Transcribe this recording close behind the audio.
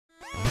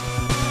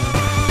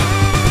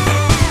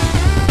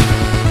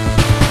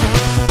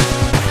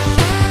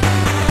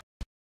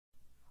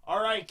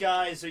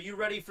guys, are you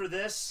ready for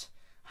this?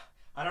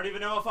 I don't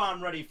even know if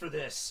I'm ready for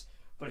this,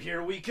 but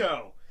here we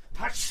go.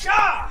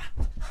 Hacha!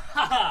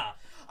 Haha!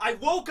 I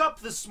woke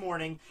up this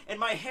morning and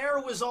my hair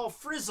was all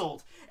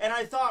frizzled, and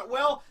I thought,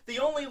 well, the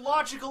only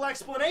logical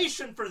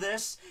explanation for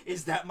this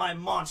is that my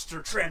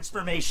monster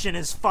transformation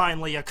is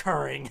finally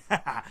occurring.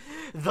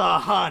 The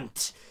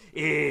hunt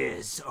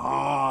is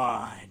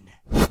on.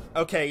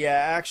 Okay, yeah,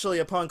 actually,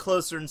 upon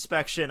closer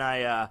inspection,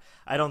 I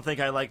don't think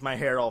I like my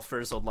hair all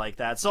frizzled like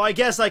that, so I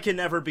guess I can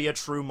never be a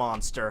true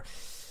monster.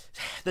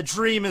 The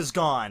dream is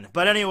gone.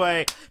 But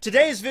anyway,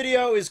 today's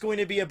video is going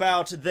to be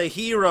about the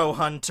hero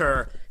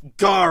hunter,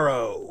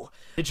 Garou.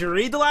 Did you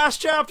read the last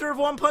chapter of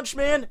One Punch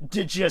Man?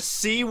 Did you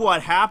see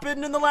what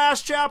happened in the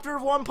last chapter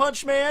of One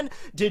Punch Man?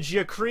 Did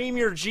you cream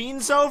your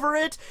jeans over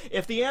it?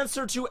 If the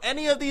answer to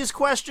any of these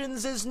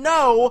questions is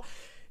no,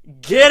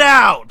 get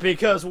out,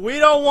 because we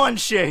don't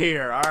want you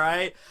here,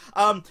 alright?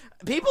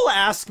 People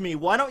ask me,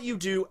 why don't you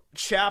do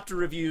chapter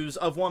reviews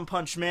of One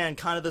Punch Man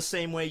kind of the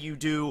same way you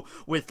do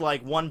with,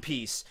 like, One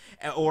Piece,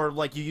 or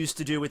like you used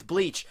to do with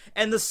Bleach?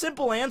 And the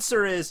simple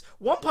answer is,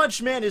 One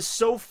Punch Man is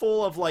so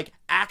full of, like,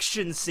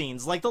 action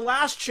scenes. Like, the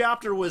last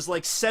chapter was,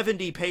 like,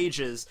 70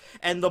 pages,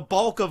 and the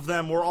bulk of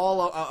them were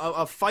all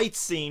a fight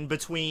scene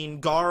between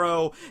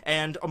Garou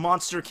and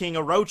Monster King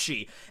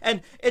Orochi.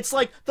 And it's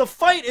like, the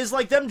fight is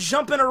like them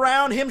jumping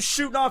around, him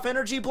shooting off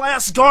energy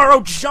blasts,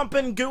 Garou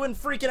jumping, doing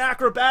freaking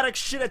acrobatic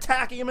shit, attacking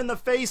him in the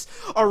face,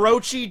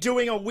 Orochi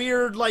doing a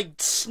weird, like,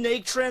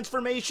 snake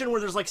transformation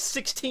where there's, like,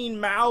 16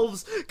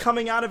 mouths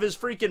coming out of his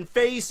freaking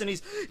face, and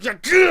he's...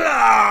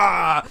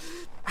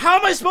 How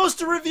am I supposed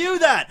to review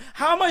that?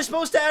 How am I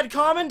supposed to add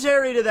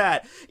commentary to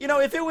that? You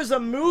know, if it was a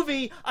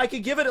movie, I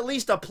could give it at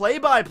least a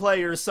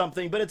play-by-play or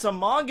something, but it's a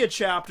manga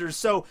chapter,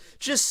 so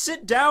just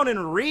sit down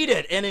and read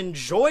it and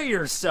enjoy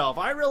yourself.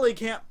 I really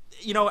can't,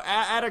 you know,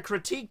 add a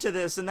critique to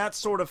this in that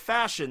sort of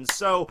fashion.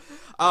 So,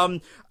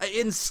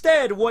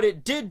 instead, what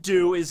it did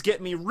do is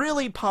get me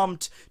really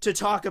pumped to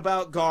talk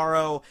about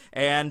Garou,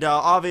 and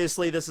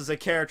obviously this is a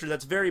character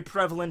that's very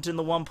prevalent in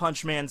the One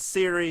Punch Man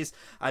series.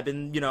 I've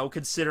been, you know,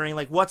 considering,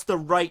 like, what's the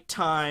right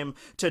time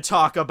to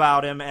talk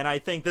about him, and I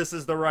think this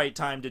is the right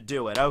time to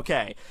do it.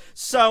 Okay,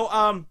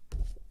 so,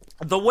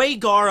 the way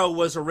Garou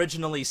was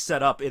originally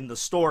set up in the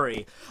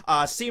story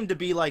seemed to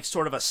be like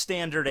sort of a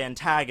standard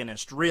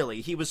antagonist, really.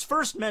 He was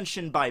first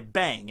mentioned by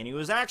Bang, and he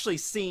was actually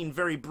seen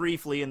very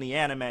briefly in the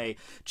anime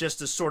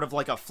just as sort of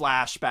like a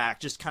flashback,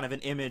 just kind of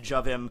an image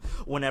of him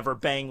whenever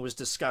Bang was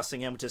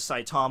discussing him to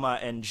Saitama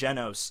and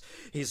Genos.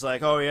 He's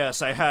like, oh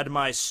yes, I had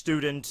my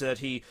student that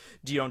he,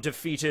 you know,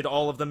 defeated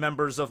all of the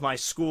members of my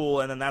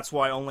school, and then that's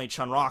why only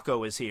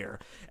Chunrako is here.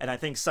 And I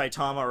think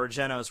Saitama or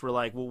Genos were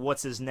like, well,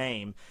 what's his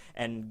name?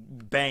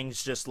 And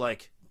Bang's just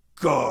like,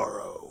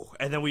 Garou.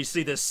 And then we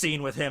see this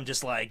scene with him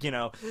just like, you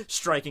know,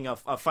 striking a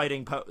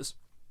fighting pose.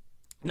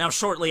 Now,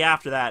 shortly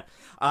after that,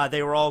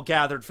 they were all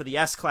gathered for the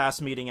S-Class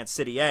meeting at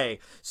City A,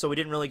 so we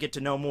didn't really get to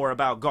know more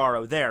about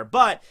Garou there.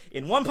 But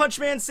in One Punch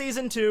Man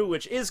Season 2,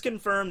 which is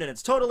confirmed, and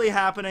it's totally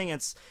happening,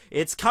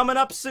 it's coming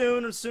up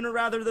soon, sooner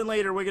rather than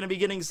later, we're going to be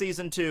getting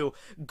Season 2,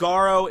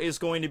 Garou is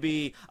going to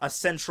be a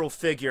central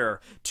figure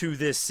to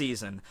this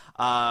season.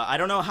 I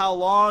don't know how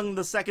long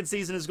the second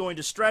season is going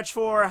to stretch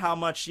for, how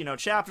much, you know,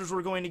 chapters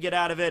we're going to get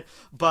out of it,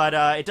 but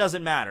it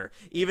doesn't matter.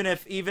 Even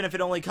if it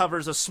only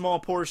covers a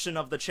small portion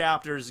of the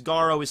chapters,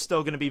 Garou is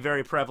still going to be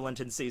very prevalent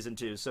in Season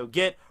 2, so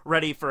get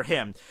ready for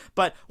him.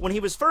 But when he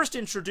was first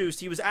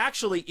introduced, he was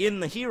actually in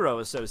the Hero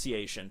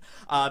Association,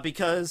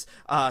 because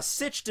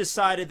Sitch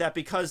decided that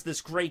because this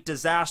great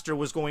disaster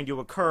was going to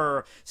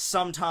occur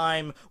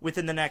sometime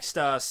within the next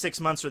 6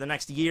 months or the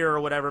next year or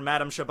whatever,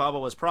 Madame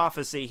Shababa's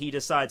prophecy, he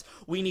decides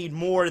we need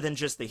more than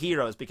just the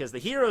heroes, because the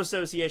Hero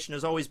Association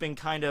has always been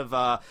kind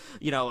of,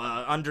 you know,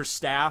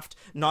 understaffed,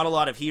 not a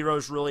lot of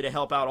heroes really to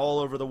help out all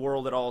over the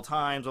world at all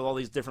times with all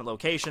these different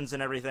locations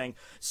and everything.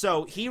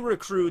 So he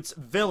recruits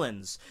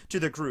villains to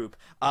the group,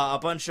 a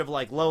bunch of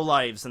like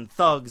lowlifes and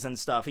thugs and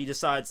stuff. He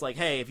decides like,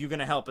 hey, if you're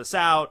gonna help us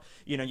out,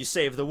 you know, you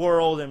save the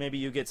world and maybe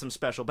you get some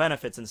special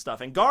benefits and stuff.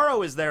 And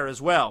Garou is there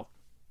as well.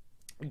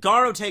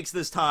 Garou takes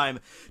this time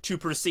to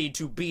proceed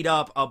to beat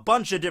up a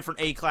bunch of different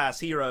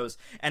A-class heroes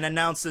and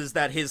announces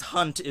that his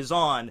hunt is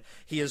on.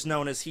 He is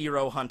known as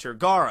Hero Hunter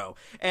Garou.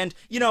 And,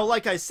 you know,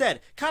 like I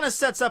said, kind of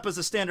sets up as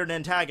a standard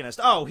antagonist.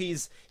 Oh,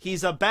 he's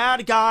a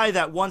bad guy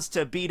that wants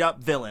to beat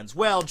up villains.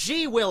 Well,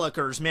 gee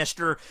willikers,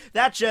 mister.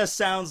 That just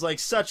sounds like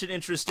such an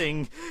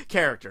interesting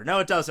character. No,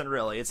 it doesn't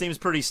really. It seems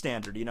pretty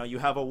standard. You know, you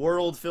have a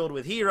world filled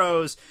with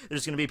heroes.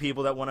 There's going to be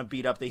people that want to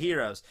beat up the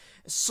heroes.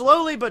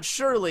 Slowly but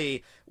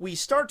surely, we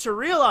start to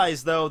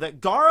realize, though,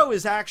 that Garou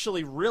is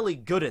actually really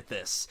good at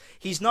this.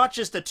 He's not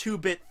just a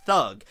 2-bit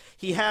thug.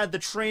 He had the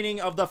training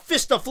of the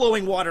Fist of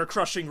Flowing Water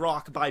Crushing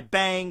Rock by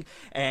Bang,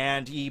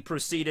 and he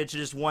proceeded to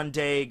just one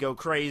day go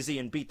crazy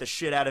and beat the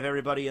shit out of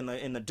everybody in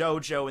the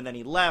dojo, and then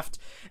he left,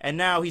 and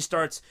now he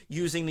starts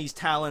using these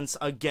talents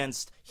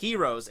against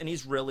heroes, and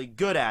he's really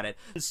good at it.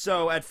 And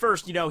so at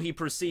first, you know, he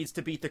proceeds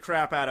to beat the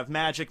crap out of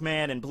Magic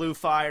Man and Blue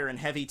Fire and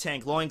Heavy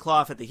Tank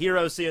Loincloth at the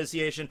Hero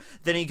Association.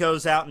 Then he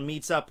goes out and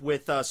meets up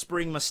with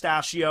Spring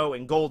Mustachio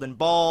and Golden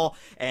Ball,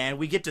 and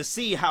we get to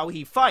see how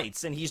he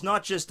fights. And he's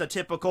not just a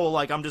typical,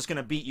 like, I'm just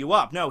gonna beat you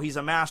up. No, he's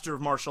a master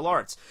of martial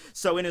arts.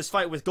 So in his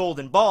fight with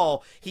Golden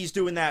Ball, he's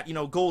doing that, you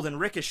know, golden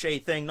ricochet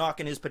thing,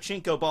 knocking his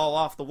pachinko ball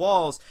off the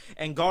walls,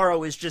 and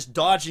Garou is just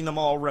dodging them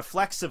all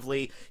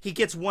reflexively. He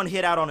gets one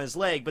hit out on his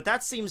leg, but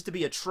that seems to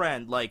be a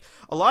trend. Like,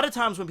 a lot of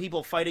times when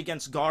people fight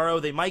against Garou,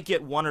 they might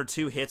get 1 or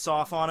 2 hits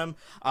off on him,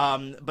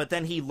 but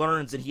then he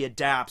learns and he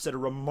adapts at a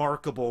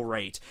remarkable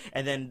rate.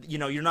 And then, you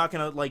know, you're not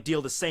gonna, like,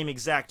 deal the same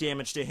exact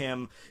damage to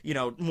him, you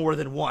know, more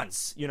than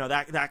once. You know,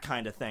 that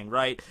kind of thing,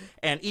 right?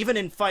 And even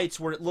in fights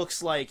where it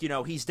looks like, you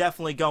know, he's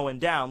definitely going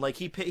down, like,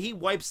 he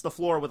wipes the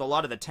floor with a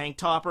lot of the Tank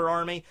Topper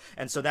army,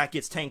 and so that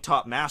gets Tank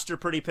Top Master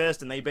pretty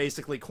pissed, and they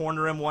basically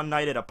corner him one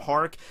night at a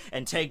park,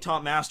 and Tank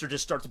Top Master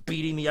just starts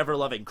beating the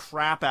ever-loving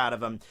crap out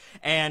of him.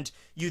 And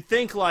you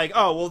think, like,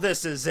 oh, well,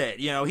 this is it.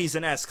 You know, he's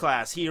an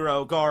S-class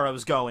hero,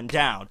 Garou's going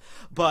down.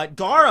 But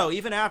Garou,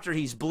 even after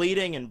he's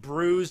bleeding and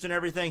bruised and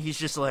everything, he's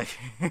just like...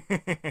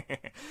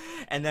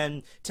 And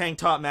then Tank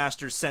Top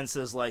Master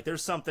senses, like,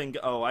 there's something...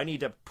 Oh, I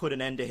need to put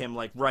an end to him,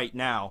 like, right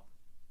now.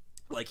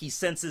 Like, he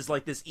senses,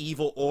 like, this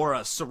evil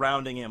aura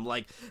surrounding him.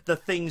 Like, the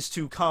things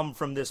to come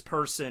from this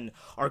person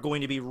are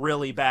going to be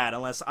really bad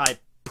unless I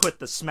put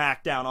the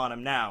smack down on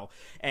him now.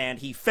 And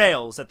he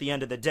fails at the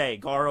end of the day.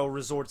 Garou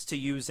resorts to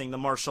using the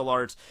martial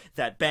arts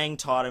that Bang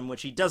taught him,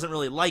 which he doesn't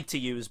really like to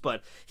use,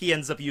 but he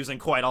ends up using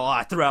quite a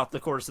lot throughout the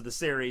course of the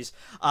series.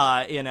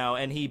 You know,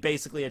 and he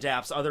basically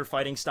adapts other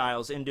fighting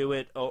styles into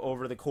it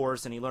over the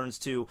course, and he learns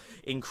to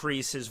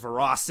increase his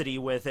ferocity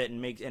with it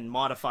and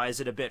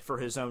modifies it a bit for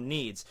his own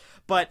needs.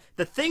 But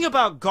the thing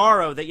about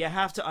Garou that you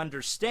have to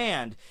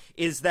understand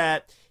is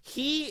that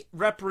he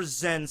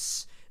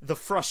represents the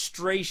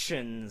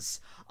frustrations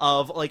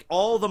of, like,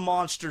 all the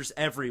monsters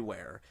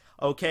everywhere,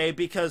 okay?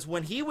 Because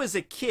when he was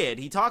a kid,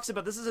 he talks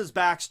about, this is his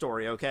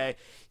backstory, okay?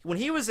 When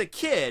he was a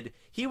kid,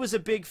 he was a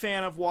big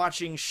fan of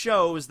watching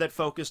shows that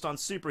focused on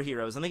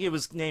superheroes. I think it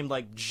was named,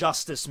 like,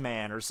 Justice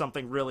Man or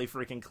something really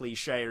freaking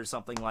cliche or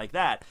something like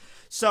that.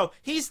 So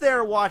he's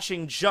there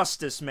watching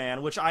Justice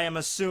Man, which I am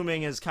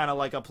assuming is kind of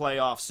like a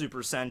playoff Super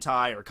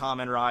Sentai or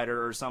Kamen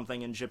Rider or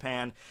something in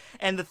Japan.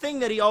 And the thing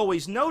that he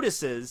always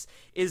notices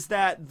is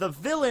that the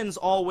villains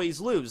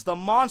always lose. The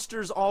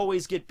monsters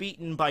always get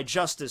beaten by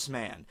Justice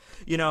Man.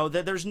 You know,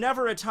 that there's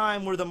never a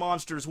time where the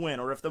monsters win,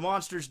 or if the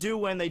monsters do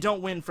win, they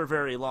don't win for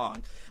very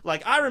long.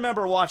 Like, I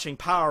remember watching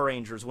Power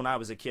Rangers when I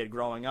was a kid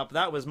growing up.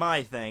 That was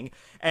my thing.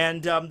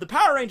 And the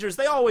Power Rangers,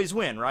 they always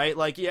win, right?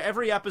 Like, yeah,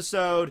 every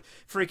episode,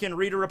 freaking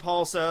Rita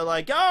Repulsa,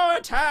 like, oh,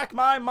 attack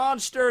my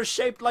monster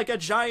shaped like a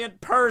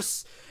giant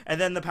purse. And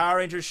then the Power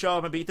Rangers show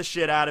up and beat the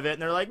shit out of it,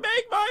 and they're like,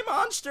 make my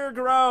monster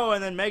grow,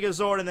 and then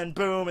Megazord, and then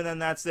boom, and then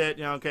that's it,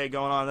 you know, okay,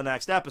 going on to the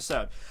next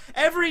episode.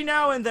 Every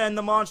now and then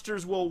the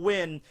monsters will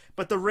win,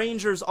 but the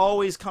Rangers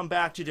always come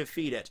back to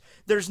defeat it.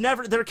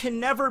 There can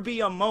never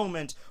be a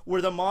moment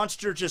where the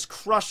monster just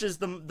crushes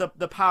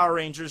the Power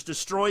Rangers,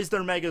 destroys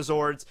their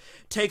Megazords,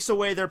 takes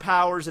away their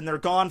powers, and they're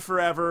gone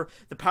forever,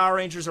 the Power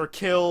Rangers are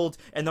killed,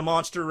 and the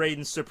monster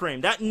reigns supreme.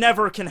 That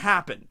never can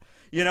happen.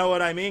 You know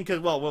what I mean? Because,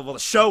 well, the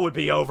show would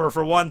be over,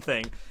 for one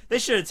thing. They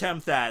should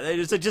attempt that.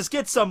 They just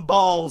get some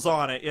balls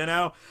on it, you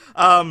know?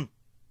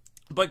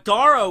 But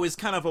Garou is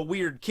kind of a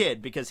weird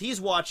kid, because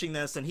he's watching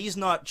this, and he's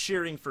not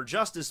cheering for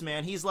Justice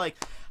Man. He's like,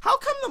 how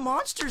come the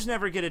monsters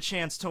never get a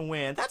chance to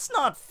win? That's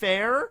not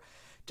fair.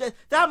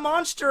 That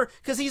monster,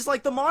 because he's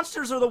like, the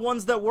monsters are the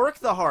ones that work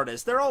the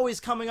hardest. They're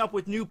always coming up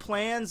with new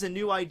plans and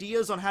new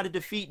ideas on how to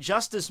defeat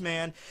Justice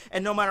Man,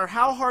 and no matter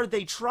how hard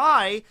they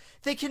try,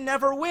 they can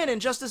never win,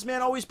 and Justice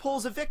Man always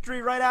pulls a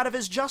victory right out of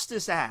his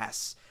justice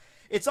ass.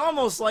 It's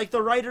almost like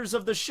the writers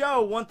of the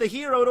show want the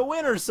hero to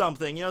win or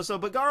something, you know, so,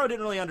 but Garou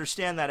didn't really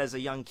understand that as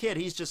a young kid.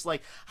 He's just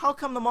like, how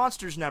come the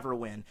monsters never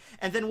win?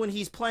 And then when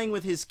he's playing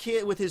with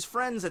his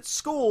friends at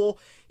school,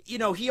 you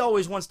know, he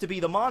always wants to be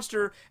the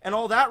monster, and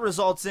all that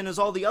results in is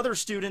all the other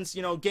students,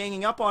 you know,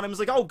 ganging up on him. It's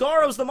like, oh,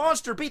 Garou's the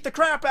monster, beat the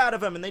crap out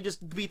of him, and they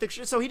just beat the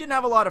shit. So he didn't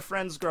have a lot of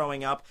friends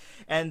growing up,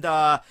 and,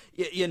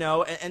 you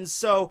know, and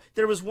so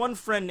there was one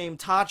friend named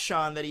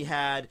Tachan that he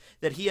had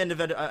that he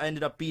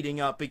ended up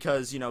beating up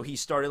because, you know, he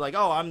started like,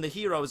 oh, I'm the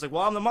hero. He's like,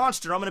 well, I'm the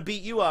monster, I'm gonna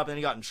beat you up, and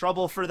he got in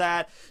trouble for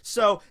that.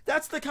 So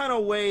that's the kind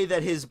of way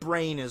that his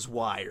brain is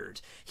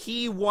wired.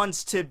 He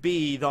wants to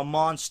be the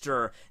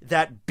monster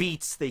that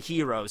beats the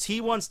heroes. He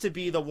wants to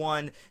be the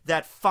one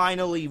that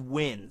finally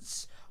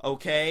wins,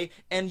 okay?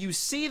 And you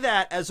see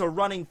that as a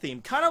running theme,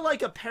 kind of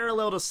like a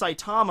parallel to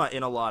Saitama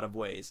in a lot of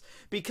ways,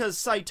 because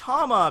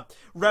Saitama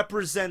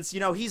represents, you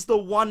know, he's the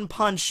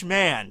one-punch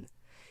man.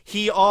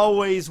 He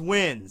always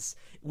wins.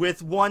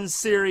 with one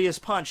serious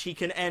punch, he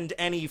can end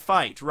any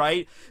fight,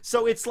 right?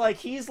 So it's like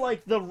he's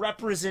like the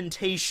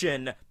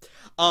representation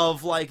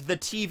of like the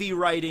TV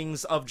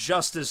writings of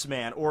Justice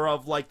Man or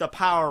of like the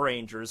Power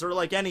Rangers or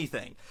like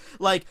anything.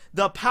 Like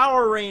the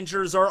Power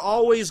Rangers are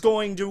always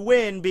going to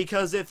win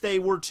because if they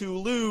were to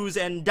lose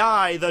and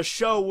die, the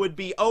show would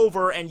be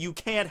over, and you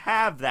can't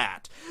have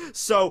that.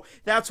 So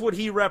that's what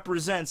he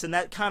represents, and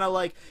that kind of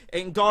like,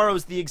 and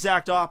Garou's the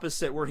exact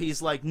opposite, where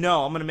he's like,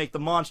 no, I'm gonna make the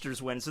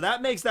monsters win. So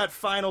that makes that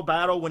final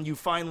battle when you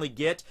finally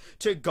get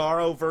to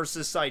Garou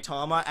versus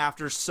Saitama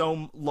after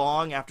so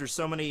long, after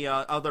so many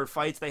other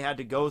fights they had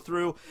to go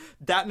through,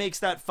 that makes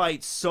that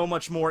fight so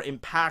much more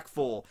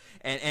impactful,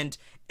 and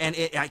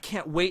I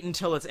can't wait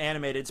until it's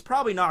animated. It's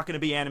probably not going to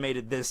be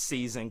animated this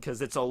season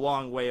because it's a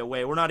long way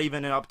away. We're not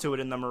even up to it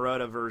in the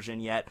Murata version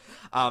yet.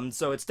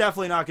 So it's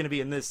definitely not going to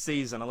be in this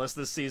season, unless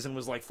this season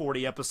was like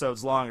 40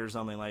 episodes long or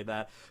something like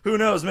that. Who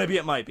knows? Maybe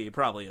it might be. It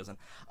probably isn't.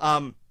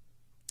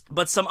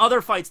 But some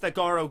other fights that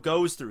Garou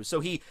goes through. So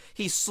he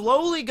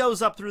slowly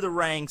goes up through the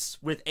ranks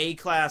with A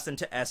class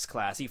into S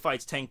class. He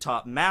fights Tank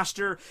Top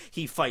Master.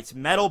 He fights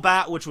Metal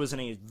Bat, which was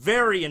a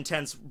very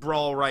intense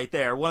brawl right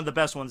there. One of the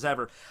best ones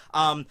ever.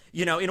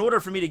 You know, in order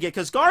for me to get,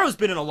 because Garou's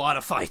been in a lot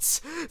of fights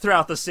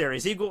throughout the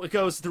series. He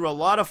goes through a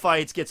lot of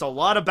fights, gets a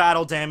lot of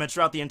battle damage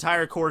throughout the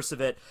entire course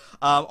of it.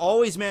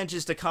 Always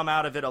manages to come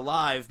out of it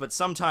alive, but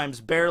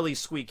sometimes barely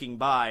squeaking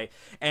by.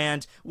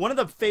 And one of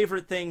the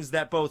favorite things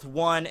that both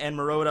One and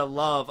Murata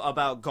love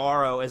about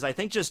Garou is, I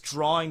think, just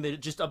drawing the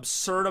just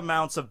absurd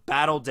amounts of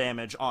battle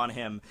damage on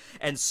him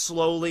and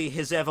slowly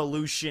his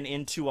evolution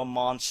into a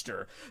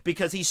monster,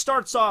 because he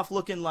starts off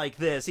looking like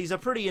this. He's a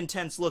pretty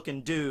intense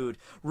looking dude,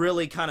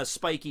 really kind of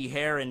spiky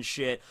hair and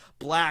shit,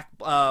 black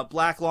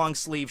long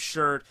sleeve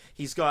shirt.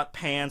 He's got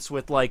pants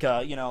with like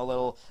a, you know,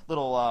 a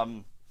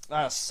little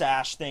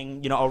sash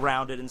thing, you know,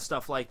 around it and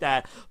stuff like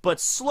that.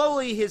 But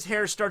slowly his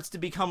hair starts to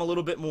become a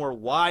little bit more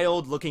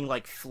wild, looking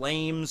like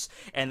flames,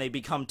 and they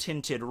become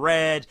tinted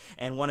red,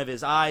 and one of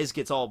his eyes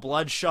gets all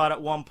bloodshot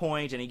at one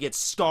point, and he gets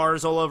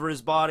scars all over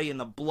his body and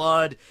the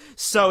blood.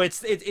 So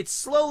it's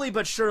slowly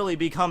but surely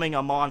becoming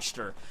a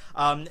monster.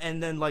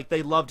 And then, like,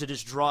 they love to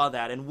just draw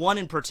that. And One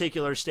in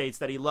particular states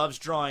that he loves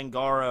drawing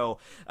Garou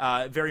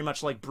very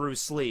much like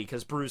Bruce Lee,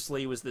 because Bruce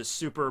Lee was this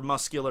super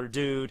muscular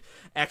dude,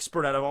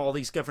 expert at all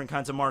these different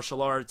kinds of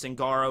martial arts, and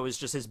Garou is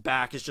just, his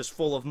back is just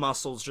full of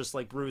muscles, just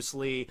like Bruce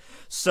Lee.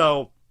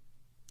 So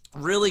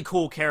really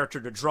cool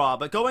character to draw.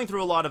 But going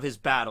through a lot of his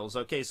battles,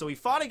 okay, so he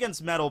fought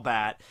against Metal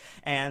Bat,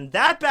 and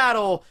that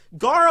battle,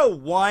 Garou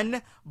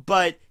won,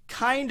 but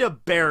kind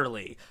of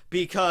barely,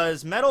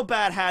 because Metal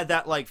Bat had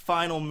that, like,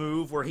 final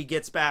move where he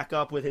gets back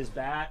up with his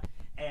bat,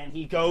 and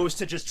he goes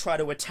to just try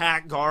to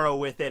attack Garou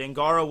with it, and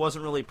Garou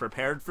wasn't really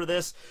prepared for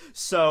this,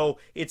 so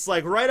it's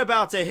like right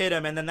about to hit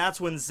him, and then that's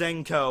when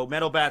Zenko,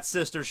 Metal Bat's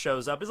sister,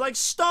 shows up. He's like,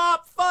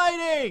 stop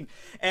fighting!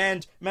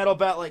 And Metal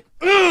Bat, like,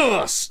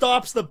 ugh,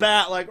 stops the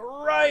bat, like,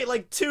 right,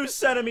 like 2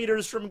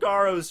 centimeters from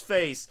Garou's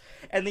face,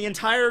 and the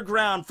entire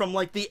ground from,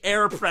 like, the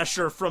air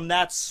pressure from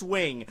that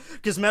swing,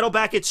 because Metal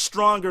Bat gets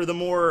stronger the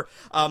more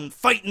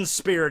fighting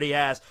spirit he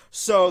has,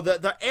 so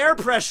the air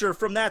pressure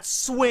from that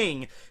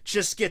swing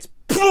just gets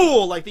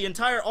like the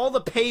entire, all the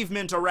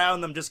pavement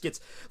around them just gets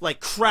like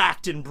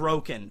cracked and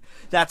broken.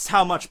 That's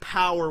how much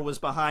power was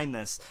behind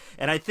this.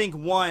 And I think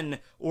One,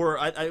 or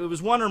it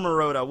was One or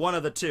Murata, one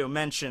of the two,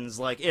 mentions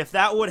like if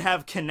that would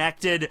have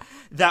connected,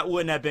 that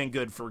wouldn't have been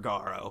good for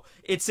Garou.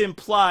 It's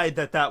implied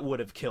that that would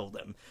have killed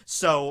him.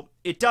 So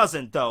it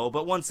doesn't, though,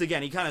 but once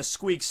again, he kind of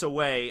squeaks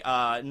away,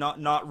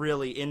 not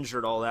really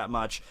injured all that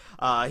much.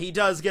 He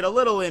does get a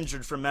little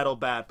injured from Metal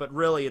Bat, but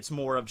really it's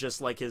more of just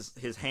like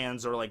his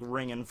hands are like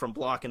ringing from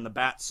blocking the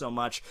bat so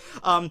much.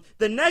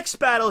 The next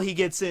battle he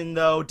gets in,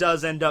 though,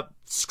 does end up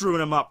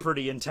screwing him up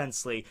pretty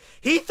intensely.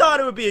 He thought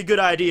it would be a good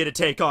idea to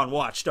take on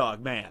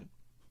Watchdog Man.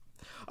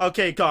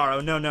 Okay,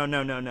 Garou,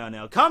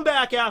 no. Come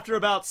back after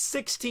about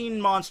 16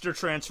 monster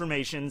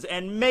transformations,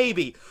 and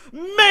maybe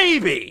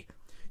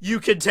you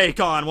could take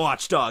on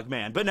Watchdog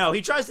Man. But no,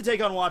 he tries to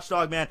take on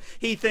Watchdog Man.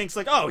 He thinks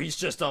like, oh, he's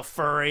just a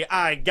furry.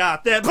 I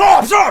got that.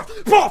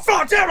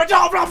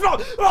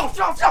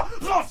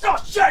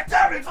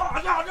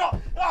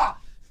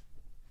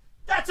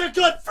 That's a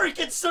good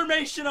freaking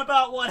summation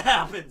about what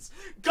happens.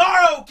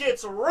 Garou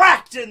gets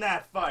wrecked in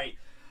that fight.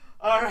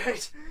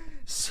 Alright,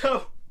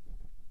 so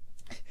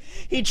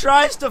he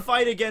tries to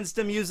fight against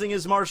him using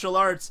his martial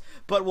arts,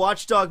 but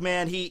Watchdog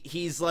Man,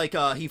 he's like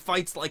he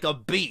fights like a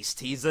beast.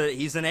 He's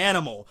an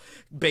animal,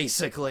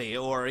 basically,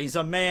 or he's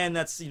a man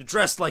that's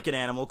dressed like an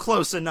animal,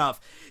 close enough.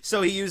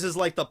 So he uses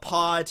like the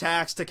paw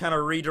attacks to kind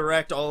of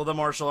redirect all of the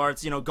martial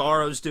arts. You know,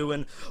 Garou's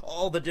doing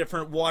all the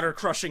different water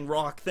crushing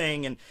rock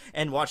thing,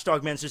 and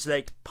Watchdog Man's just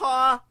like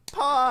paw,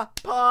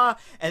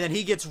 and then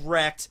he gets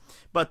wrecked.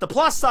 But the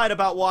plus side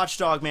about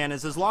Watchdog Man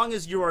is as long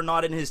as you are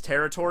not in his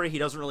territory, he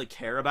doesn't really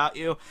care about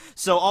you.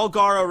 So all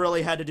Garou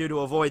really had to do to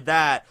avoid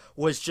that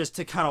was just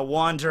to kind of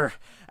wander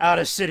out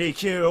of City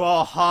Q,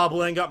 all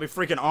hobbling, got my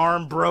freaking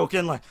arm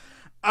broken, like,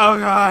 oh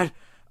god,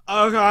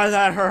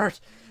 that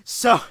hurt.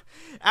 So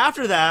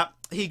after that,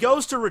 he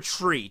goes to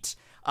retreat.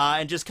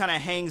 And just kind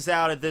of hangs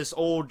out at this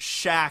old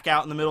shack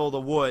out in the middle of the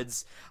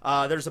woods.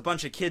 There's a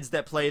bunch of kids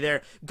that play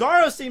there.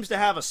 Garou seems to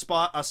have a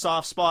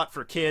soft spot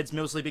for kids,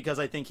 mostly because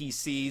I think he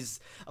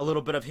sees a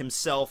little bit of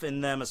himself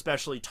in them,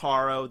 especially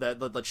Taro,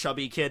 the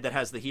chubby kid that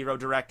has the hero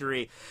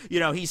directory. You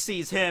know, he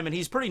sees him, and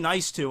he's pretty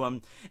nice to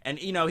him. And,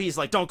 you know, he's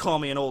like, don't call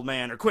me an old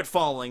man, or quit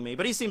following me.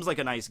 But he seems like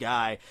a nice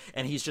guy.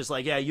 And he's just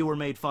like, yeah, you were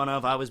made fun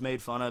of, I was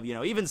made fun of. You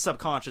know, even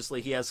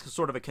subconsciously, he has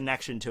sort of a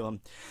connection to him.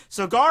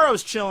 So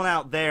Garou's chilling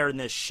out there in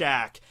this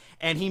shack.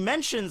 And he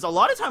mentions, a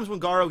lot of times when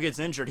Garou gets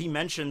injured, he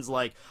mentions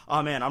like,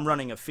 oh man, I'm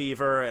running a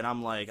fever, and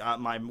I'm like,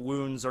 my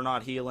wounds are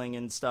not healing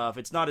and stuff.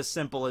 It's not as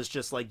simple as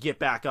just like, get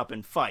back up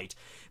and fight.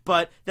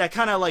 But that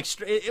kind of like,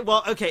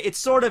 well, okay, it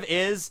sort of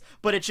is,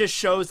 but it just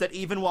shows that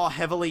even while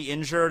heavily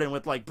injured and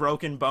with like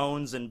broken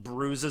bones and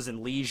bruises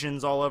and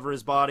lesions all over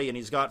his body, and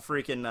he's got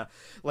freaking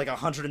like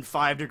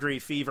 105-degree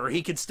fever,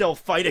 he can still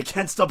fight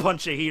against a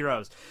bunch of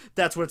heroes.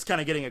 That's what's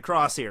kind of getting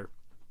across here.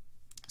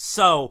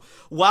 So,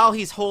 while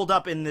he's holed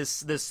up in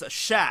this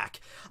shack,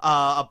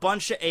 a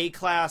bunch of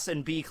A-class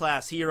and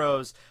B-class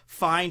heroes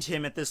find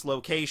him at this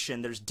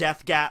location. There's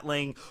Death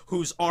Gatling,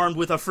 who's armed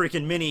with a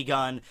freaking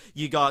minigun.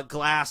 You got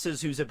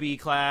Glasses, who's a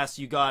B-class.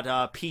 You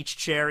got Peach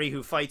Cherry,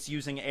 who fights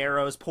using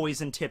arrows,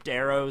 poison-tipped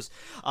arrows.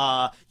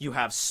 You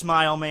have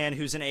Smile Man,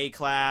 who's an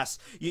A-class.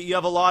 You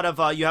have a lot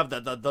of, you have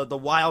the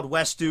Wild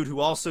West dude, who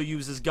also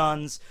uses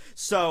guns.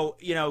 So,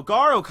 you know,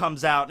 Garou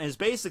comes out and is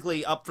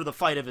basically up for the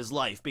fight of his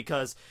life,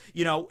 because,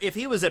 you know, if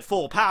he was at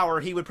full power,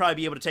 he would probably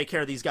be able to take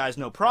care of these guys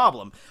no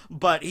problem.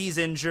 But he's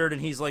injured,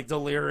 and he's, like,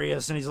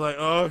 delirious, and he's like,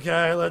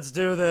 okay, let's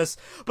do this.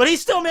 But he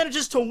still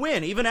manages to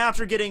win, even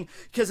after getting,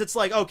 because it's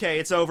like, okay,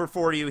 it's over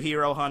for you,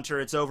 Hero Hunter,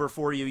 it's over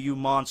for you, you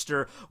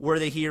monster. We're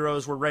the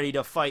heroes, we're ready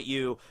to fight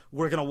you,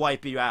 we're gonna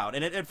wipe you out.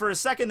 And for a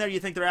second there, you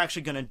think they're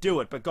actually gonna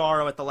do it, but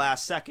Garou, at the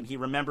last second, he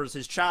remembers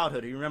his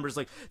childhood. He remembers,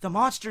 like, the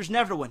monsters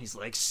never win. He's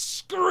like,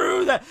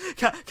 screw that.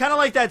 Kind of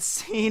like that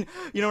scene,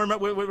 you know,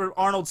 remember with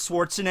Arnold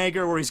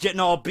Schwarzenegger, where he's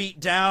getting all beat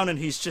down, and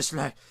he's just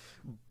like,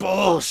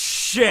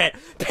 bullshit,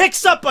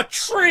 picks up a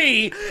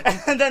tree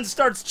and then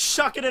starts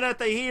chucking it at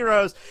the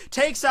heroes,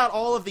 takes out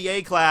all of the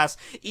A-class,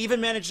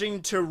 even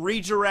managing to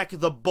redirect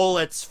the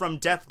bullets from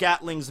Death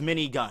Gatling's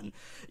minigun.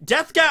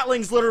 Death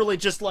Gatling's literally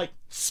just like,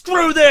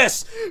 screw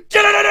this!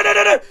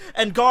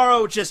 And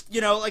Garou just,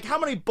 you know, like, how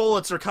many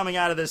bullets are coming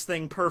out of this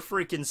thing per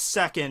freaking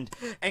second?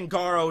 And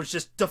Garou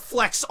just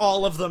deflects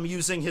all of them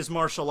using his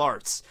martial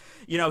arts.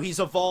 You know, he's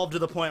evolved to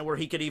the point where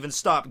he could even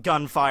stop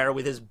gunfire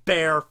with his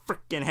bare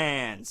freaking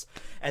hands.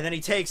 And then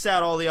he takes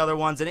out all the other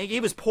ones, and he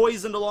was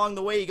poisoned along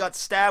the way. He got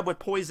stabbed with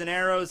poison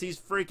arrows. He's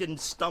freaking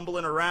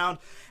stumbling around.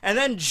 And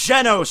then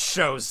Genos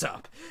shows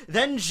up.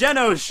 Then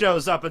Genos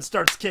shows up and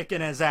starts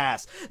kicking his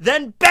ass.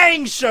 Then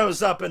Bang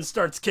shows up and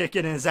starts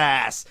kicking his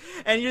ass.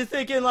 And you're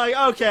thinking, like,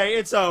 okay,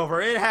 it's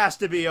over. It has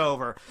to be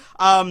over.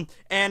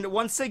 And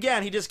once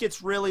again, he just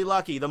gets really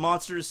lucky. The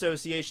Monster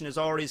Association has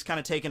already kind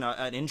of taken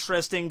an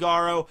interest in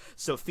Garou.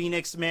 So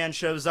Phoenix Man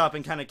shows up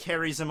and kind of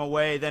carries him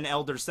away. Then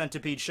Elder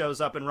Centipede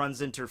shows up and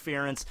runs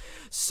interference.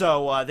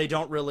 So they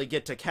don't really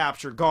get to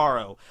capture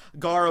Garou.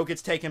 Garou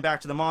gets taken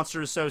back to the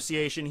Monster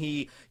Association.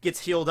 He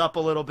gets healed up a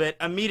little bit,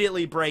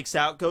 immediately breaks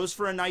out, goes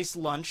for a nice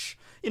lunch.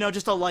 You know,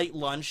 just a light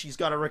lunch. He's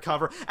got to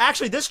recover.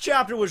 Actually, this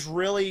chapter was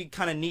really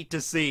kind of neat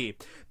to see,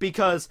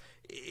 because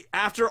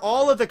after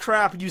all of the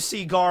crap you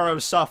see Garou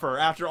suffer,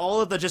 after all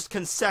of the just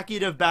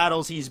consecutive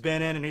battles he's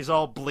been in, and he's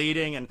all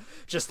bleeding and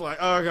just like,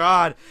 oh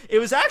god, it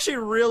was actually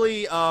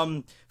really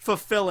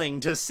fulfilling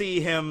to see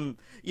him,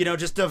 you know,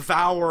 just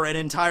devour an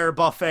entire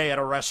buffet at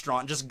a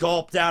restaurant, just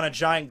gulp down a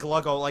giant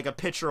gluggo like a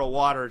pitcher of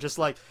water, just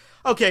like,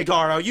 okay,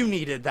 Garou, you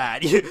needed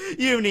that.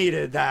 You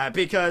needed that,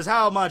 because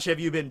how much have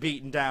you been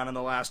beaten down in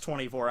the last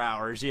 24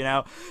 hours, you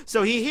know?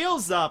 So he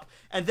heals up,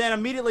 and then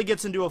immediately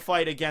gets into a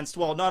fight against,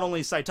 well, not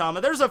only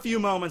Saitama. There's a few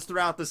moments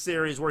throughout the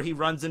series where he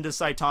runs into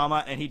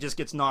Saitama and he just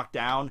gets knocked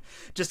down.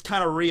 Just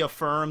kind of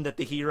reaffirm that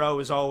the hero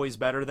is always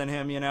better than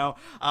him, you know?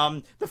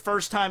 The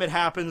first time it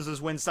happens is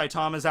when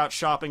Saitama's out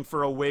shopping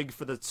for a wig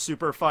for the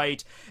super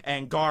fight,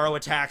 and Garou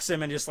attacks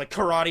him and just, like,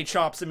 karate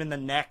chops him in the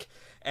neck,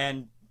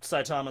 and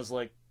Saitama's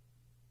like,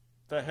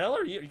 the hell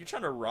are you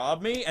trying to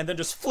rob me? And then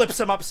just flips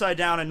him upside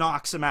down and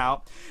knocks him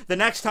out. The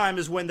next time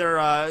is when they're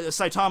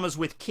Saitama's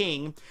with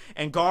King,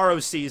 and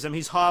Garou sees him.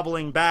 He's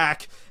hobbling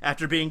back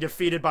after being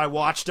defeated by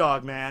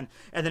Watchdog Man,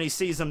 and then he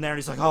sees him there and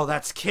he's like, oh,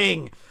 that's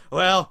King.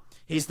 Well,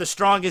 he's the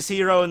strongest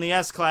hero in the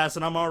S-Class,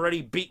 and I'm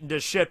already beaten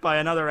to shit by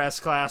another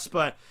S-Class,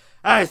 but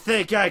I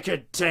think I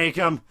could take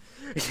him.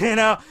 You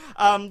know,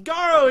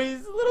 Garou,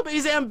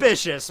 he's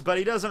ambitious, but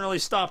he doesn't really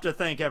stop to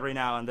think every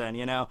now and then,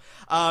 you know?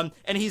 And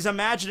he's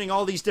imagining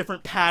all these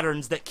different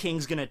patterns that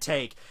King's gonna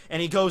take,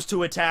 and he goes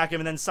to attack him,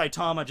 and then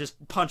Saitama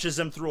just punches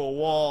him through a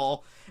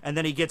wall, and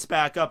then he gets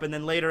back up, and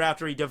then later,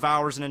 after he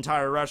devours an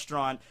entire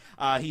restaurant,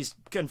 he's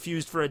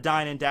confused for a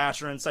dine and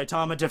dasher, and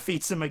Saitama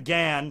defeats him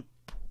again.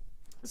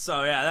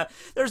 So yeah,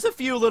 there's a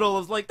few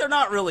little, like, they're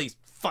not really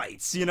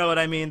fights, you know what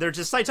I mean? They're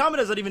just, Saitama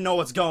doesn't even know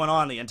what's going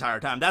on the entire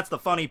time. That's the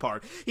funny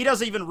part. He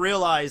doesn't even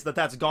realize that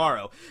that's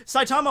Garou.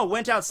 Saitama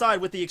went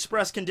outside with the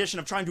express condition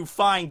of trying to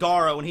find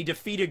Garou, and he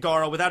defeated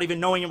Garou without even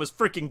knowing it was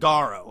freaking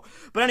Garou.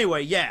 But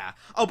anyway, yeah.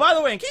 Oh, by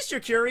the way, in case you're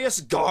curious,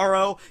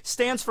 Garou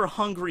stands for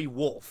Hungry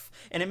Wolf.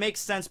 And it makes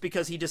sense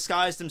because he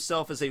disguised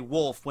himself as a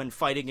wolf when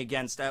fighting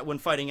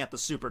at the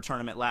Super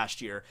Tournament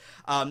last year.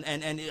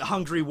 And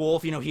Hungry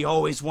Wolf, you know, he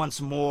always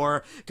wants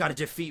more, got to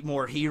defeat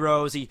more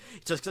heroes. He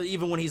just,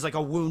 even when he's like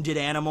a wounded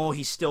animal,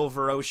 he's still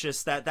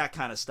ferocious, that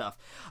kind of stuff.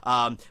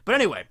 But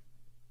anyway,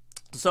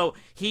 so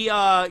he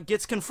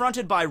gets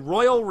confronted by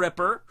Royal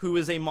Ripper, who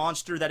is a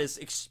monster that is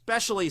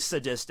especially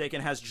sadistic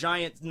and has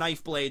giant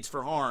knife blades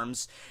for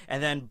arms,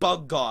 and then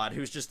Bug God,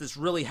 who's just this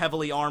really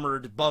heavily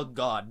armored Bug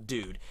God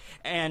dude.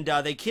 And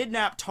they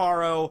kidnap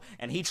Taro,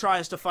 and he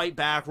tries to fight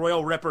back.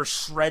 Royal Ripper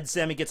shreds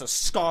him. He gets a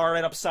scar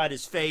right upside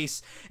his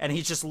face, and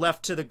he's just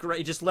left on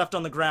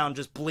the ground,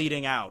 just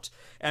bleeding out.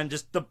 And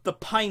just the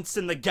pints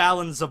and the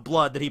gallons of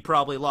blood that he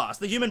probably lost.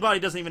 The human body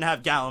doesn't even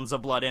have gallons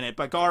of blood in it,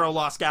 but Garou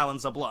lost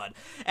gallons of blood.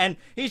 And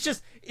he's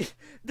just,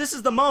 this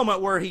is the moment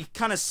where he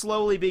kind of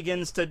slowly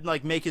begins to,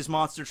 like, make his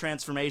monster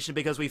transformation,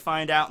 because we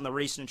find out in the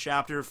recent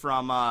chapter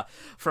from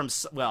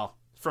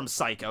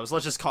Psychos.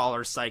 Let's just call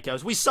her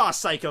Psychos. We saw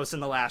Psychos in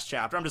the last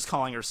chapter. I'm just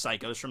calling her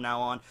Psychos from now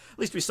on. At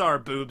least we saw her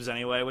boobs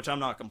anyway, which I'm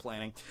not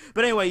complaining.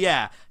 But anyway,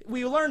 yeah,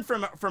 we learned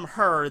from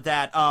her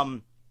that,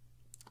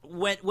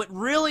 what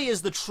really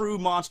is the true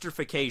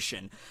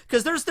monstrification,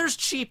 because there's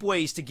cheap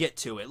ways to get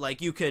to it.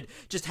 Like, you could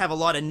just have a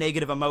lot of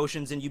negative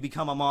emotions and you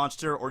become a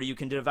monster, or you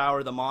can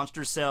devour the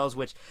monster cells,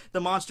 which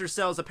the monster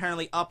cells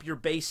apparently up your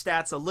base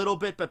stats a little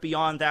bit, but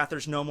beyond that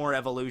there's no more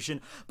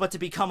evolution. But to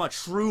become a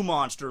true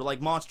monster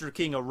like Monster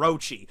King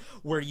Orochi,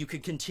 where you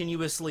could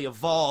continuously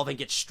evolve and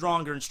get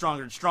stronger and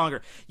stronger and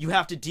stronger, you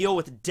have to deal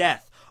with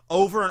death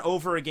over and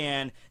over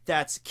again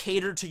that's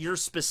catered to your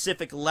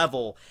specific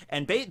level,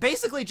 and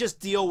basically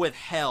just deal with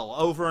hell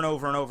over and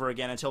over and over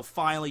again until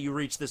finally you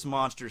reach this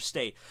monster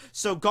state.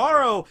 So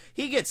Garou,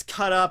 he gets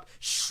cut up,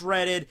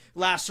 shredded,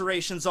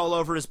 lacerations all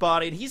over his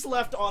body, and he's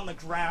left on the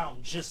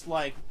ground just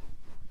like...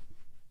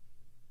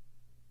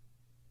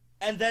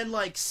 And then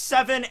like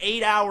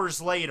 7-8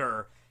 hours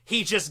later,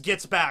 he just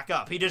gets back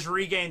up. He just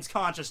regains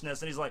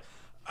consciousness, and he's like,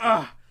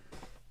 ugh.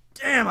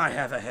 Damn, I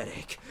have a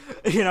headache.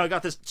 You know,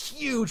 got this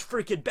huge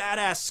freaking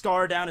badass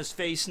scar down his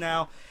face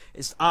now.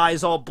 His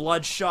eyes all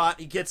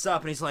bloodshot. He gets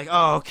up and he's like,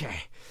 oh,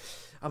 okay.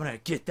 I'm gonna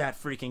get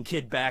that freaking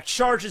kid back.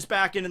 Charges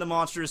back into the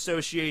Monster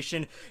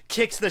Association,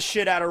 kicks the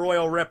shit out of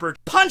Royal Ripper,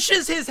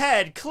 punches his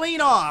head clean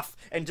off,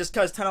 and just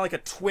does kind of like a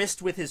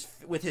twist with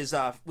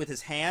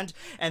his hand,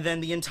 and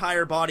then the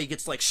entire body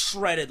gets like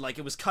shredded like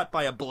it was cut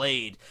by a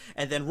blade,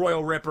 and then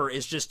Royal Ripper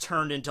is just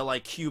turned into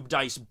like cube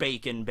dice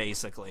bacon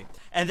basically.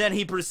 And then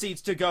he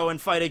proceeds to go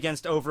and fight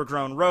against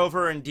Overgrown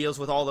Rover and deals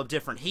with all the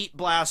different heat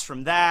blasts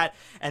from that,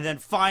 and then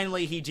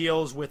finally he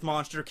deals with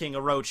Monster King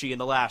Orochi in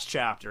the last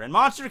chapter. And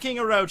Monster King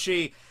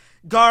Orochi,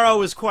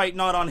 Garou is quite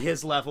not on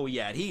his level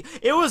yet.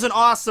 It was an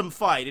awesome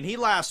fight, and he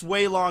lasts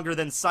way longer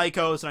than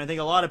Psychos, and I think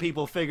a lot of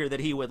people figured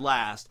that he would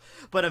last.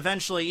 But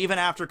eventually, even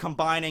after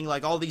combining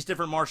like all these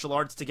different martial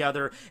arts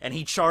together, and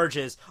he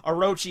charges,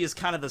 Orochi is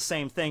kind of the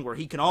same thing, where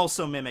he can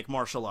also mimic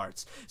martial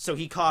arts. So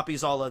he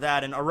copies all of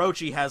that, and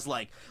Orochi has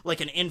like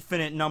an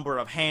infinite number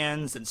of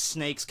hands and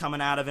snakes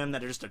coming out of him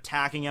that are just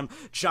attacking him,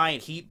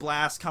 giant heat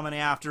blasts coming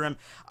after him.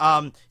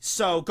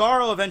 So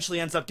Garou eventually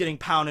ends up getting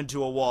pounded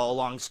to a wall,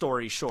 long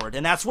story short,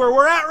 and that's where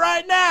we're at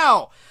right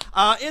now,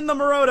 in the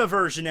Murota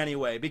version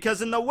anyway,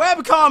 because in the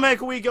webcomic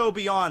we go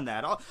beyond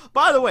that.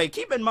 By the way,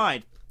 keep in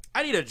mind,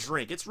 I need a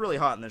drink. It's really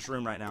hot in this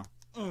room right now.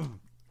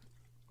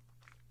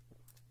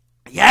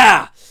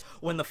 Yeah!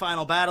 When the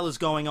final battle is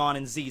going on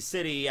in Z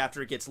City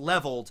after it gets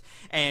leveled,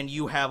 and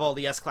you have all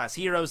the S-Class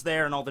heroes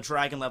there and all the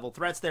Dragon-level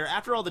threats there,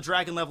 after all the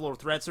Dragon-level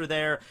threats are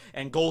there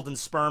and Golden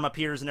Sperm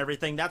appears and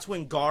everything, that's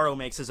when Garou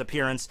makes his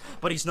appearance,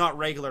 but he's not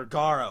regular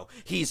Garou.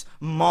 He's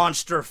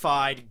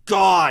monsterfied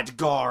God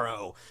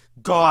Garou.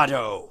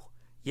 Goddo.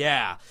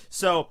 Yeah,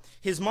 so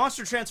his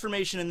monster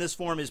transformation in this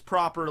form is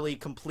properly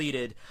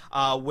completed,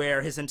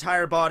 where his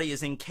entire body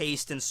is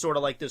encased in sort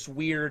of like this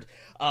weird,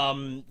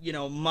 you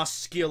know,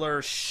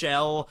 muscular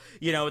shell.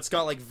 You know, it's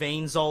got like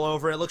veins all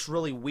over it. It looks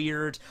really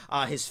weird.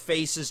 His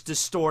face is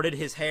distorted.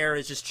 His hair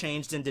is just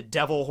changed into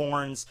devil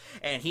horns.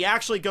 And he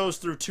actually goes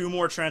through 2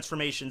 more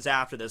transformations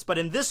after this. But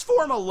in this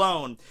form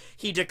alone,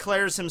 he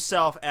declares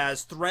himself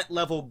as threat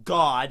level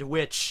God,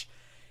 which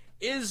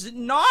is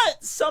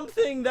not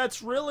something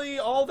that's really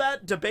all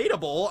that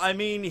debatable. I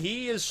mean,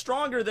 he is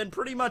stronger than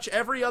pretty much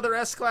every other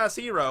S-Class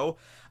hero.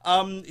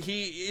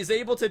 He is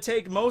able to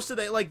take most of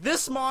the... Like,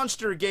 this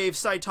monster gave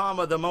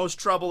Saitama the most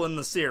trouble in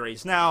the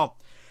series. Now,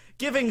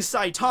 giving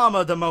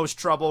Saitama the most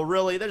trouble,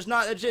 really, there's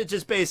not... It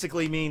just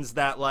basically means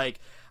that, like,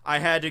 I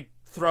had to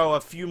throw a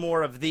few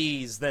more of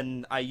these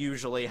than I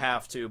usually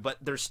have to, but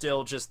they're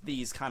still just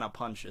these kind of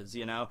punches,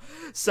 you know?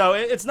 So,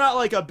 it's not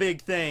like a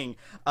big thing.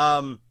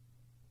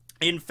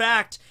 In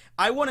fact,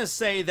 I want to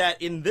say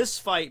that in this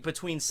fight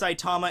between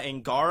Saitama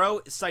and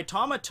Garou,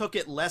 Saitama took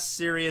it less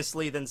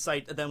seriously than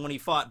when he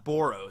fought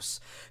Boros.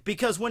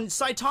 Because when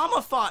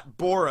Saitama fought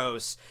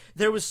Boros,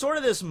 there was sort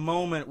of this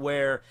moment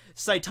where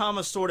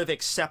Saitama sort of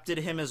accepted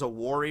him as a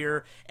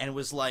warrior and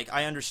was like,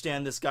 I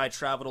understand this guy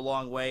traveled a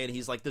long way and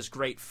he's like this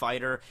great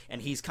fighter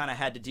and he's kind of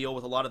had to deal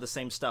with a lot of the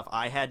same stuff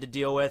I had to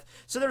deal with.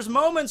 So there's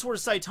moments where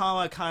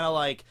Saitama kind of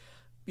like,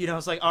 you know,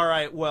 it's like, all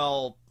right,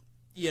 well,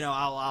 you know,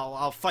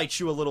 I'll fight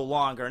you a little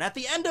longer. And at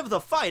the end of the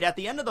fight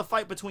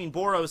between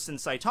Boros and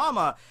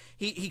Saitama,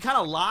 he kind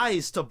of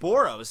lies to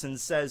Boros and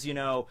says, you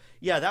know,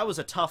 yeah, that was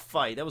a tough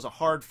fight. That was a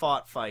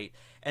hard-fought fight.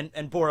 And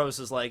Boros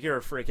is like, you're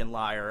a freaking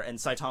liar. And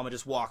Saitama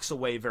just walks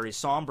away very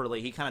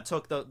somberly. He kind of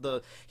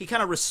took he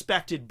kind of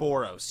respected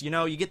Boros. You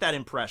know, you get that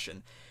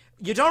impression.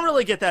 You don't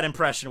really get that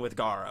impression with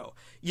Garou.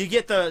 You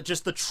get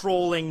just the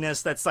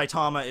trollingness that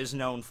Saitama is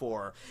known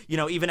for. You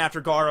know, even after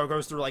Garou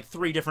goes through like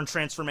 3 different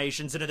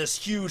transformations into this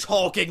huge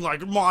hulking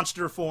like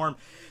monster form,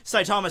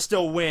 Saitama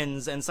still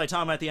wins, and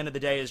Saitama at the end of the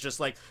day is just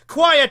like,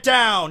 quiet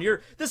down!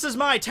 This is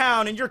my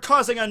town and you're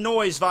causing a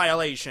noise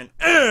violation.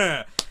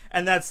 Ugh!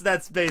 And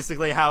that's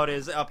basically how it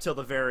is up till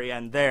the very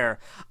end there.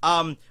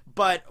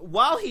 But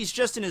while he's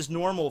just in his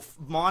normal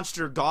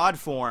monster god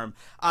form,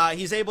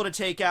 he's able to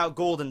take out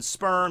Golden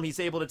Sperm. He's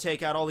able to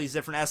take out all these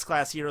different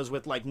S-Class heroes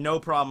with, like, no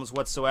problems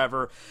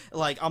whatsoever.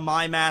 Like, a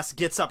Mass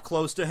gets up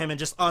close to him and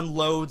just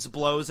unloads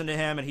blows into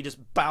him, and he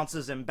just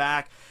bounces him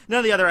back. None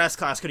of the other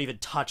S-Class could even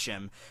touch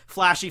him.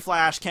 Flashy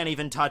Flash can't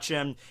even touch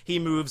him. He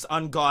moves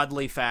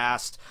ungodly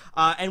fast.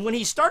 And when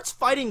he starts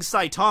fighting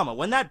Saitama,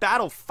 when that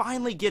battle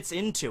finally gets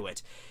into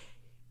it,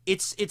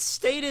 it's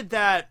stated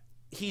that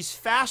he's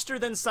faster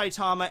than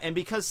Saitama, and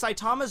because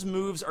Saitama's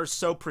moves are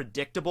so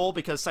predictable,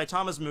 because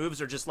Saitama's moves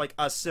are just like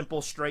a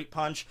simple straight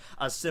punch,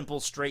 a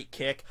simple straight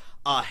kick,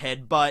 a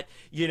headbutt,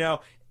 you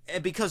know,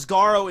 because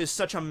Garou is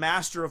such a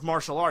master of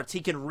martial arts,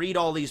 he can read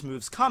all these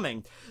moves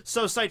coming.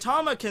 So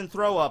Saitama can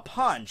throw a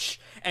punch,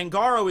 and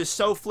Garou is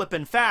so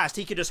flippin' fast,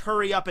 he can just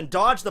hurry up and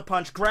dodge the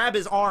punch, grab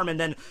his arm, and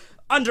then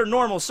under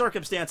normal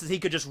circumstances, he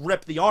could just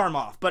rip the arm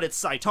off, but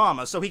it's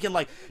Saitama, so he can,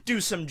 like,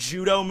 do some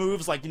judo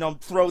moves, like, you know,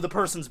 throw the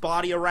person's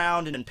body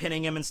around and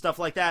pinning him and stuff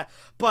like that,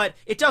 but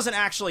it doesn't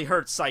actually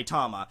hurt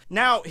Saitama.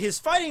 Now, his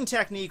fighting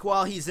technique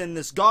while he's in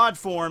this god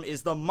form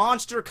is the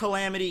Monster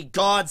Calamity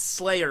God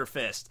Slayer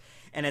Fist.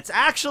 And it's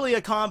actually a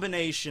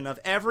combination of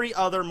every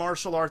other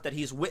martial art that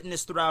he's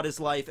witnessed throughout his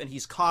life and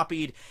he's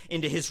copied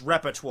into his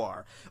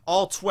repertoire.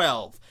 All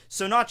 12.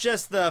 So not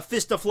just the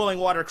Fist of Flowing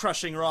Water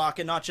Crushing Rock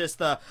and not just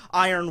the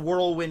Iron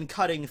Whirlwind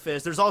Cutting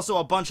Fist. There's also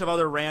a bunch of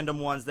other random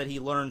ones that he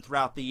learned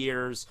throughout the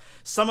years.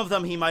 Some of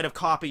them he might have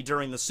copied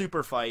during the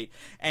super fight.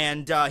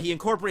 And he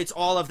incorporates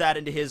all of that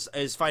into his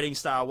fighting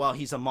style while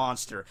he's a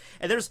monster.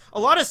 And there's a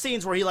lot of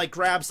scenes where he, like,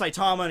 grabs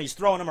Saitama and he's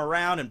throwing him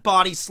around and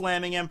body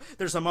slamming him.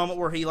 There's a moment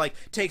where he, like,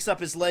 takes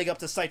up his leg up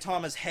to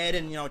Saitama's head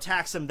and, you know,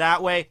 attacks him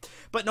that way.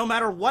 But no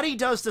matter what he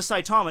does to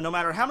Saitama, no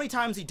matter how many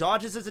times he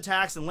dodges his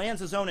attacks and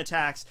lands his own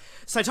attacks,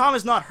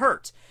 Saitama's not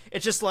hurt.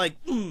 It's just like,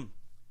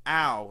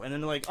 ow. And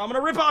then, like, I'm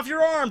gonna rip off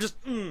your arm, just,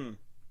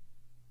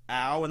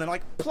 ow. And then,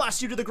 like,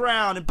 plus you to the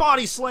ground and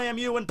body slam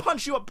you and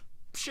punch you a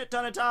shit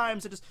ton of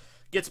times. It just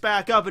gets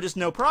back up and just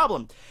no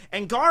problem.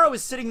 And Garou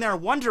is sitting there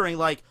wondering,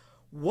 like,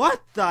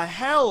 what the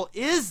hell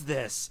is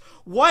this?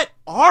 What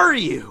are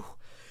you?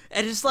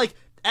 And it's like,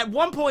 at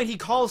one point, he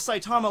calls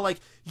Saitama, like,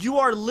 you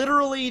are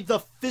literally the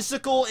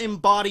physical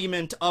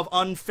embodiment of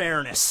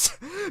unfairness.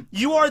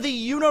 You are the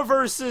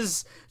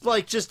universe's,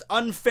 like, just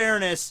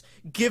unfairness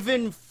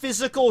given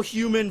physical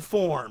human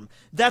form.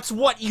 That's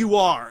what you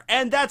are.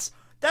 And that's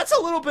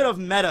a little bit of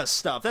meta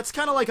stuff. That's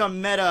kind of like a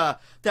meta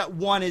that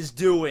one is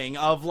doing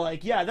of,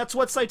 like, yeah, that's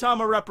what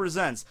Saitama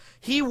represents.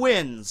 He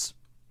wins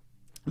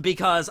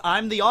because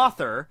I'm the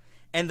author,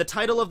 and the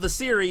title of the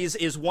series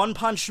is One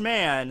Punch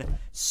Man,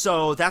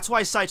 so that's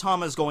why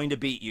Saitama is going to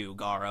beat you,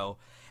 Garou.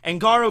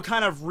 And Garou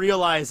kind of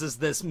realizes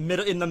this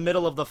in the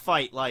middle of the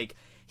fight, like,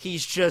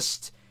 he's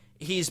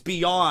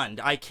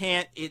beyond.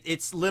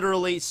 It's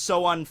literally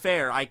so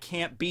unfair. I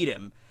can't beat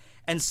him.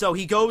 And so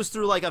he goes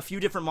through, like, a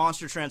few different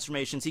monster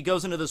transformations. He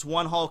goes into this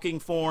one hulking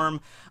form,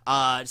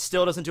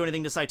 still doesn't do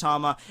anything to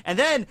Saitama. And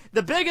then,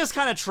 the biggest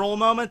kind of troll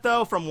moment,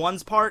 though, from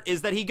one's part,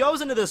 is that he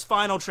goes into this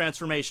final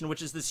transformation,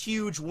 which is this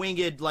huge,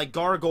 winged, like,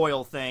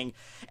 gargoyle thing.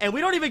 And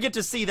we don't even get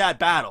to see that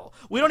battle.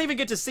 We don't even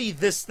get to see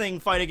this thing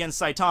fight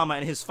against Saitama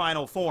in his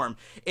final form.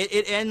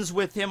 It ends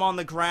with him on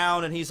the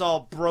ground, and he's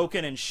all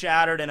broken and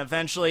shattered, and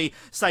eventually,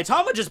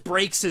 Saitama just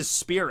breaks his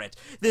spirit.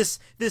 This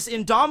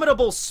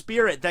indomitable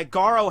spirit that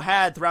Garou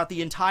had throughout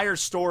the entire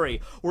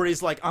story, where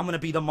he's like, I'm gonna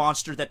be the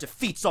monster that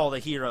defeats all the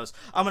heroes.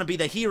 I'm gonna be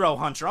the hero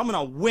hunter. I'm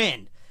gonna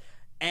win.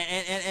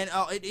 And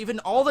even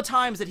all the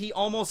times that he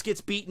almost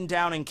gets beaten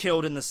down and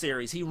killed in the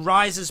series, he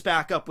rises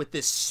back up with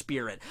this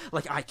spirit.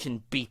 Like, I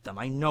can beat them.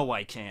 I know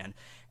I can.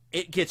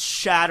 it gets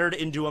shattered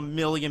into a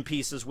million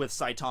pieces with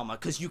Saitama,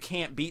 because you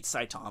can't beat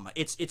Saitama.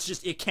 It's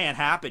just, it can't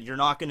happen. You're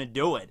not going to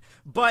do it.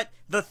 But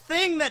the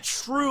thing that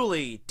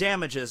truly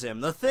damages him,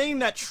 the thing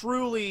that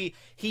truly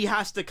he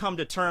has to come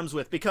to terms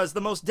with, because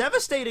the most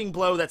devastating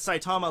blow that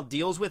Saitama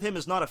deals with him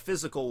is not a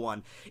physical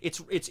one.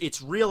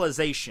 It's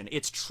realization.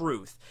 It's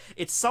truth.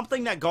 It's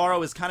something that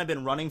Garou has kind of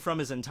been running from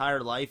his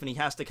entire life, and he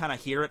has to kind of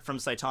hear it from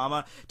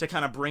Saitama to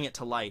kind of bring it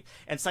to light.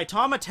 And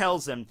Saitama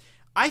tells him,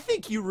 I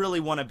think you really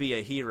want to be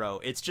a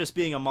hero. It's just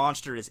being a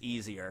monster is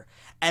easier.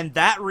 And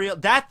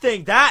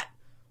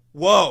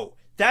whoa,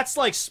 that's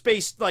like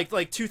space,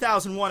 like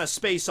 2001: A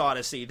Space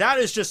Odyssey. That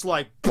is just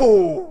like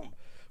boom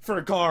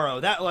for Garou.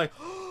 That like,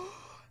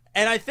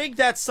 and I think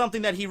that's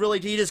something that he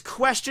just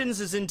questions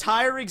his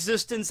entire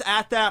existence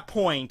at that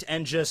point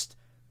and just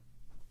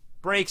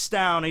breaks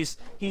down. He's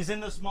in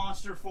this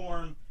monster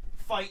form,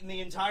 fighting the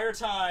entire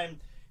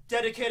time,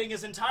 dedicating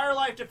his entire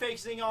life to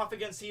facing off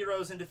against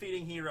heroes and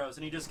defeating heroes,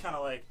 and he just kind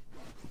of like...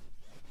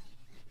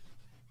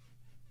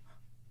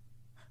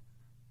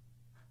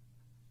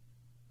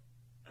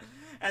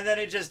 And then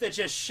it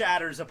just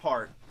shatters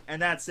apart.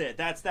 And that's it.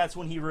 That's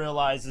when he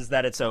realizes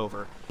that it's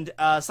over. And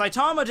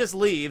Saitama just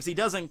leaves. He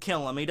doesn't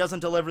kill him. He doesn't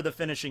deliver the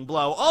finishing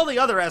blow. All the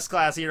other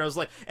S-Class heroes,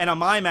 like, and a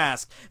My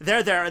Mask,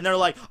 they're there, and they're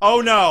like,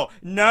 oh no,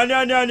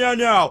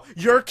 no,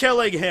 you're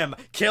killing him.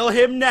 Kill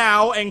him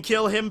now, and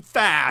kill him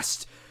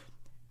fast.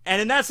 And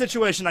in that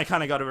situation, I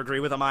kind of got to agree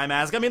with a My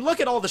Mask. I mean,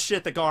 look at all the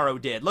shit that Garou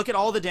did. Look at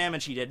all the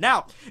damage he did.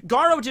 Now,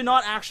 Garou did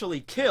not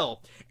actually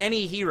kill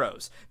any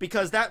heroes,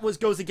 because that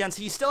goes against...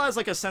 He still has,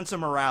 like, a sense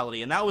of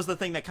morality, and that was the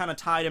thing that kind of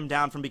tied him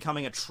down from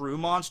becoming a true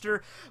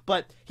monster.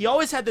 But he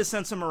always had this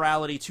sense of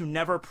morality to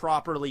never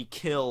properly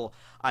kill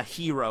a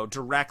hero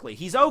directly.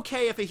 He's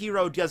okay if a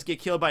hero does get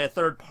killed by a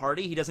third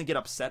party. He doesn't get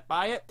upset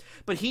by it.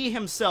 But he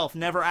himself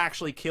never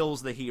actually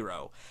kills the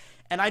hero.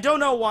 And I don't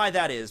know why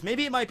that is.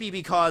 Maybe it might be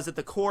because at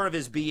the core of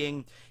his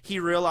being, he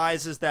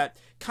realizes that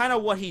kind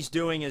of what he's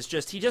doing is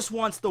he just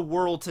wants the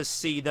world to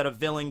see that a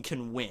villain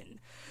can win.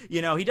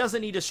 You know, he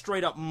doesn't need to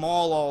straight up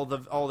maul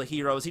all the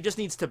heroes. He just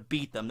needs to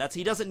beat them.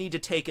 He doesn't need to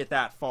take it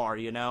that far,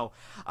 you know.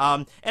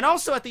 And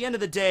also at the end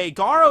of the day,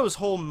 Garou's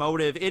whole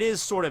motive, it is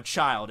sort of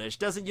childish.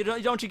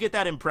 Don't you get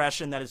that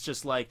impression that it's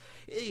just like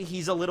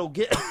he's a little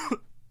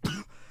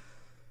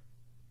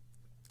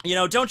You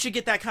know, don't you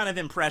get that kind of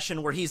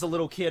impression where he's a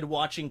little kid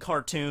watching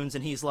cartoons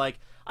and he's like,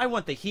 I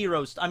want the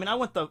heroes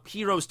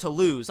to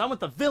lose. I want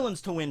the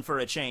villains to win for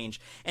a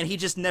change. And he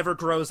just never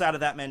grows out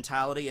of that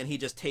mentality, and he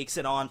just takes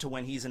it on to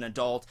when he's an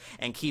adult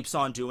and keeps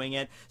on doing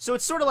it. So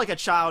it's sort of like a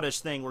childish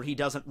thing where he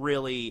doesn't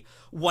really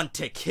want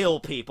to kill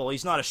people.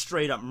 He's not a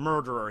straight-up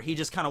murderer. He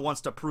just kind of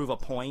wants to prove a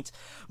point.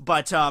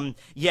 But,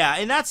 yeah,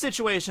 in that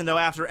situation, though,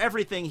 after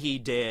everything he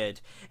did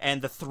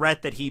and the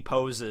threat that he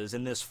poses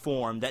in this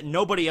form that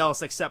nobody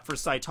else except for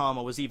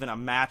Saitama was even a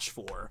match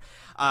for,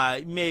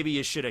 maybe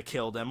you should have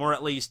killed him, or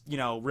at least, you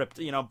know,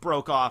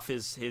 broke off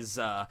his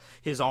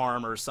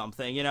arm or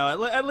something, you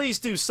know, at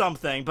least do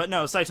something. But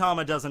no,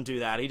 Saitama doesn't do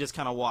that. He just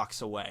kind of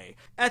walks away.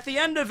 At the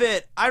end of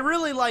it, I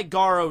really like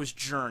Garou's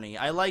journey.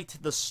 I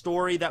liked the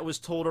story that was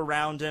told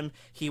around him.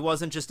 He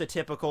wasn't just a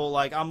typical,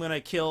 like, I'm gonna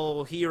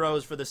kill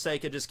heroes for the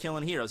sake of just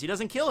killing heroes. He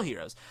doesn't kill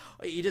heroes.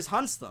 He just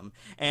hunts them.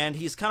 And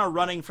he's kind of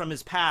running from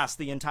his past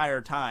the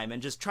entire time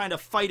and just trying to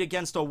fight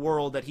against a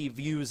world that he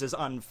views as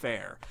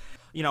unfair.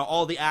 You know,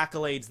 all the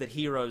accolades that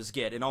heroes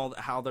get and all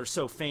how they're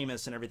so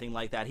famous and everything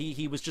like that.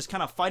 He was just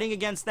kind of fighting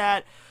against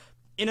that.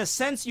 In a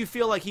sense, you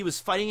feel like he was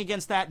fighting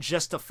against that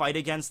just to fight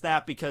against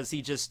that, because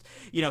he just,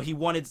 you know, he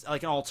wanted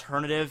like an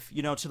alternative,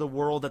 you know, to the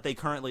world that they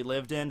currently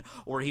lived in,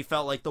 or he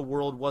felt like the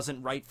world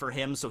wasn't right for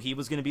him, so he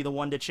was going to be the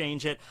one to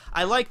change it.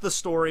 I like the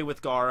story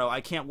with Garou.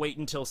 I can't wait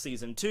until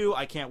season 2.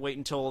 I can't wait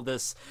until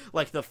this,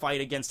 like, the fight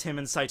against him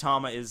and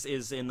Saitama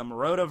is in the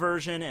Maroda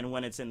version, and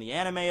when it's in the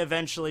anime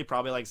eventually,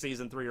 probably like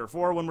season 3 or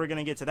 4 when we're going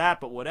to get to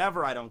that, but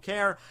whatever, I don't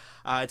care.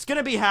 It's going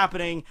to be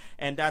happening,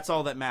 and that's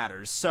all that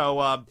matters.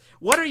 So,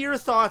 what are your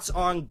thoughts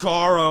on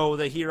Garou,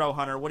 the hero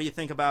hunter? What do you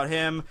think about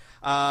him?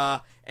 Yeah,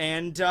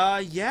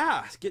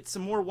 get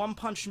some more One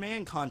Punch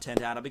Man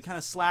content out. I've been kind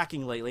of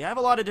slacking lately. I have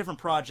a lot of different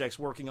projects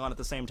working on at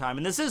the same time,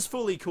 and this is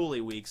Fooly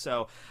Cooly week,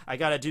 so I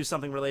gotta do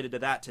something related to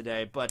that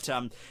today. But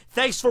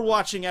thanks for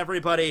watching,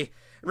 everybody.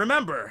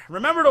 Remember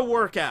to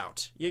work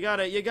out. You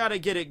gotta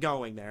get it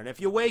going there. And if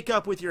you wake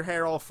up with your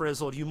hair all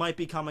frizzled, you might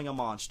be becoming a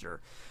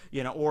monster.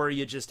 You know, or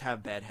you just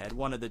have bedhead.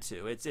 One of the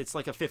two. It's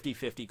like a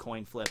 50-50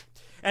 coin flip.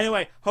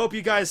 Anyway, hope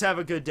you guys have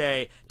a good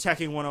day.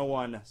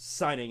 Tekking101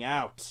 signing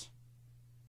out.